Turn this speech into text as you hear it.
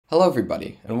Hello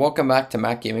everybody, and welcome back to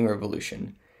Mac Gaming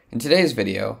Revolution. In today's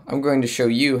video, I'm going to show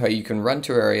you how you can run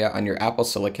Terraria on your Apple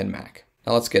Silicon Mac.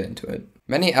 Now let's get into it.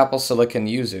 Many Apple Silicon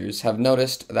users have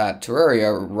noticed that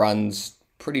Terraria runs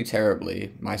pretty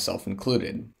terribly, myself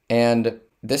included. And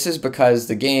this is because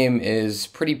the game is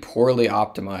pretty poorly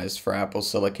optimized for Apple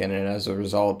Silicon and as a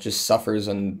result just suffers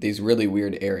in these really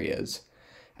weird areas,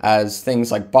 as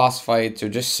things like boss fights or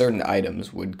just certain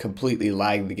items would completely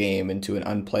lag the game into an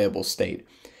unplayable state.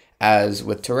 As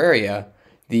with Terraria,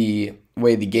 the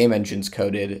way the game engine's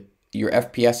coded, your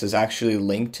FPS is actually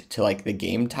linked to like the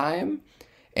game time,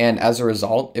 and as a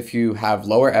result, if you have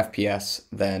lower FPS,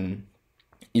 then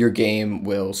your game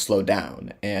will slow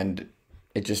down, and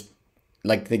it just,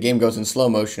 like, the game goes in slow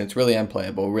motion. It's really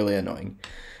unplayable, really annoying.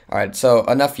 Alright, so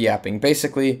enough yapping.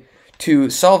 Basically,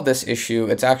 to solve this issue,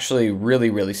 it's actually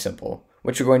really simple.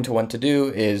 What you're going to want to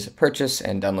do is purchase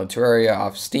and download Terraria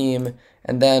off Steam,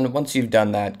 and then once you've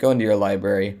done that, go into your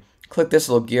library, click this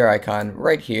little gear icon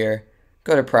right here,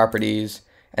 go to Properties,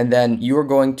 and then you're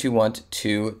going to want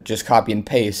to just copy and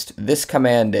paste this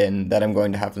command in that I'm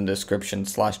going to have in the description,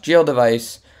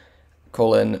 /gldevice,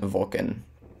 Vulkan.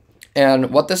 And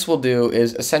what this will do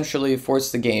is essentially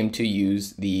force the game to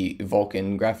use the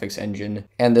Vulkan graphics engine.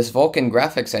 And this Vulkan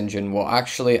graphics engine will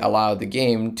actually allow the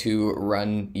game to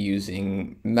run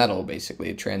using Metal, basically.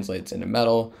 It translates into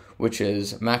Metal, which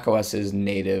is macOS's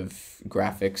native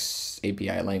graphics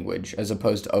API language, as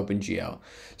opposed to OpenGL.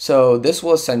 So this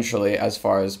will essentially, as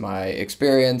far as my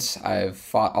experience, I've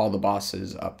fought all the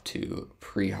bosses up to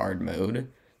pre-hard mode.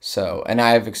 So, and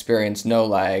I've experienced no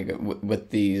lag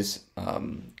with these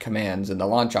commands and the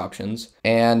launch options.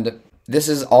 And this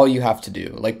is all you have to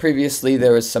do. Like previously,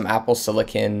 there was some Apple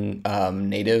Silicon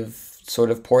native sort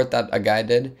of port that a guy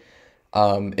did.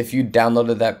 If you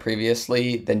downloaded that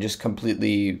previously, then just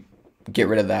completely get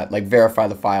rid of that, like verify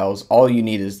the files. All you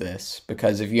need is this,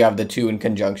 because if you have the two in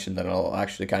conjunction, then it'll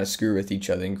actually kind of screw with each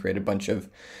other and create a bunch of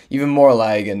even more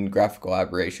lag and graphical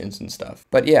aberrations and stuff.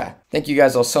 But yeah, thank you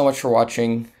guys all so much for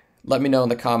watching. Let me know in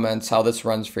the comments how this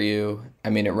runs for you. I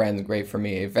mean, it runs great for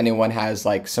me. If anyone has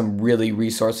like some really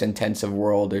resource intensive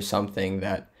world or something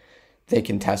that they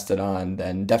can test it on,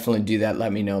 then definitely do that.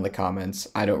 Let me know in the comments.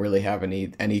 I don't really have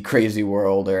any crazy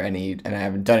world or and I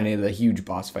haven't done any of the huge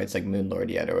boss fights like Moonlord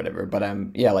yet or whatever, but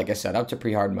I'm, yeah, like I said, up to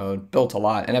pre-hard mode, built a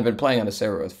lot, and I've been playing on a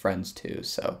server with friends too.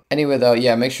 So anyway though,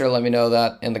 yeah, make sure to let me know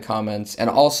that in the comments, and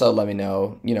also let me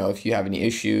know, if you have any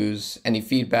issues, any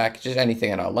feedback, just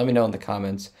anything at all, let me know in the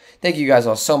comments. Thank you guys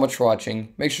all so much for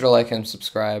watching. Make sure to like and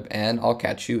subscribe, and I'll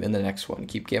catch you in the next one.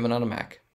 Keep gaming on a Mac.